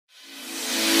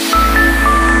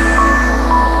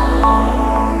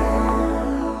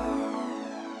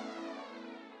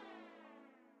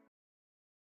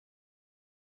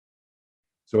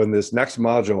So in this next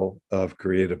module of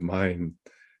Creative Mind,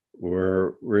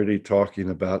 we're really talking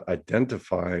about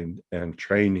identifying and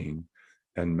training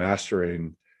and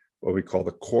mastering what we call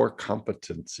the core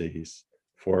competencies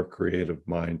for a creative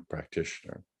mind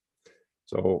practitioner.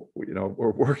 So,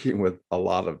 we're working with a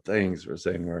lot of things. We're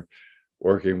saying we're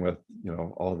working with,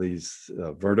 all these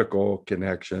vertical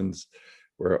connections.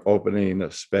 We're opening a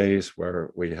space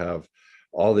where we have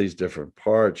all these different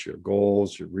parts, your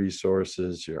goals, your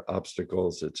resources, your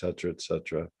obstacles, et cetera, et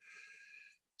cetera.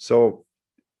 So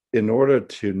in order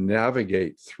to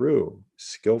navigate through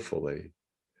skillfully,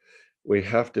 we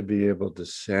have to be able to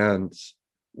sense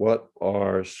what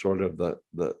are sort of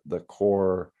the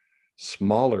core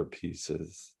smaller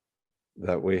pieces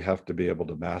that we have to be able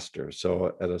to master.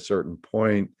 So at a certain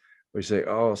point, we say,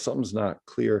 oh, something's not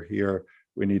clear here.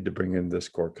 We need to bring in this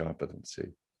core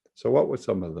competency. So what would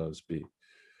some of those be?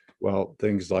 Well,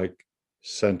 things like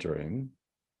centering,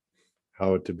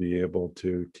 how to be able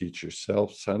to teach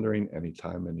yourself centering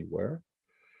anytime, anywhere,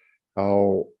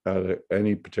 how at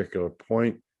any particular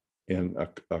point in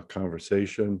a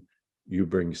conversation, you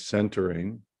bring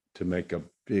centering to make a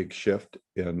big shift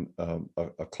in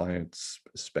a client's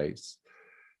space,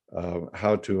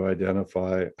 how to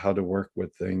identify, how to work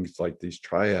with things like these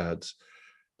triads,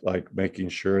 like making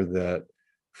sure that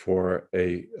for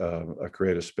a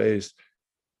creative space,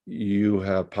 you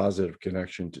have positive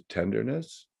connection to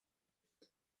tenderness,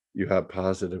 you have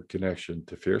positive connection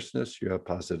to fierceness, you have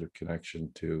positive connection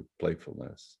to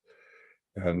playfulness.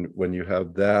 And when you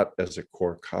have that as a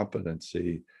core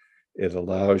competency, it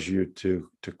allows you to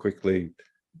quickly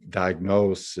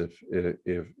diagnose, if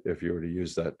you were to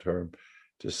use that term,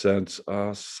 to sense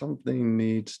something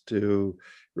needs to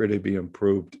really be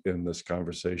improved in this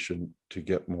conversation to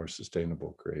get more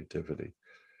sustainable creativity.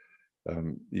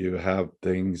 You have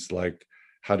things like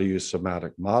how to use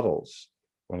somatic models.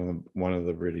 One of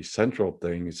the really central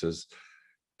things is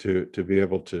to be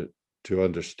able to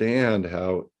understand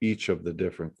how each of the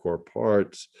different core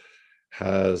parts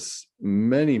has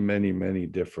many, many, many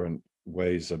different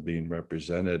ways of being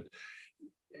represented.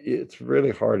 It's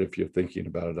really hard if you're thinking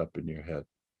about it up in your head.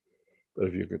 But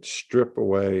if you could strip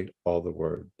away all the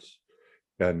words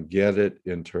and get it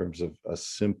in terms of a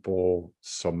simple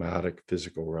somatic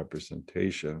physical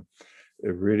representation,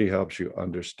 it really helps you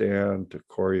understand, to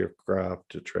choreograph,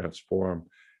 to transform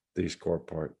these core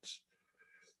parts.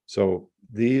 So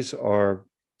these are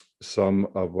some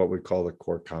of what we call the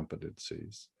core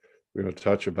competencies. We're going to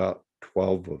touch about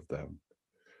 12 of them.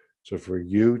 So for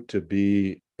you to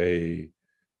be a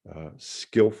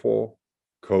skillful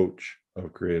coach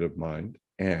of creative mind,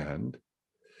 and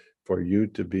for you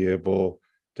to be able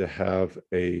to have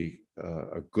a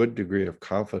good degree of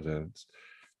confidence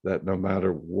that no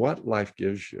matter what life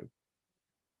gives you,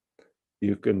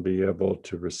 you can be able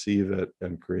to receive it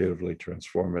and creatively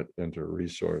transform it into a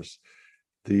resource.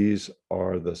 These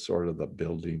are the sort of the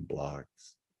building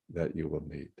blocks that you will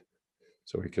need.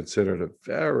 So we consider it a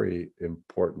very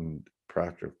important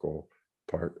practical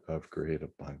part of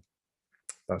Creative Mind.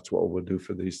 That's what we'll do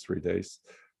for these 3 days.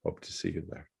 Hope to see you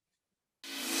there.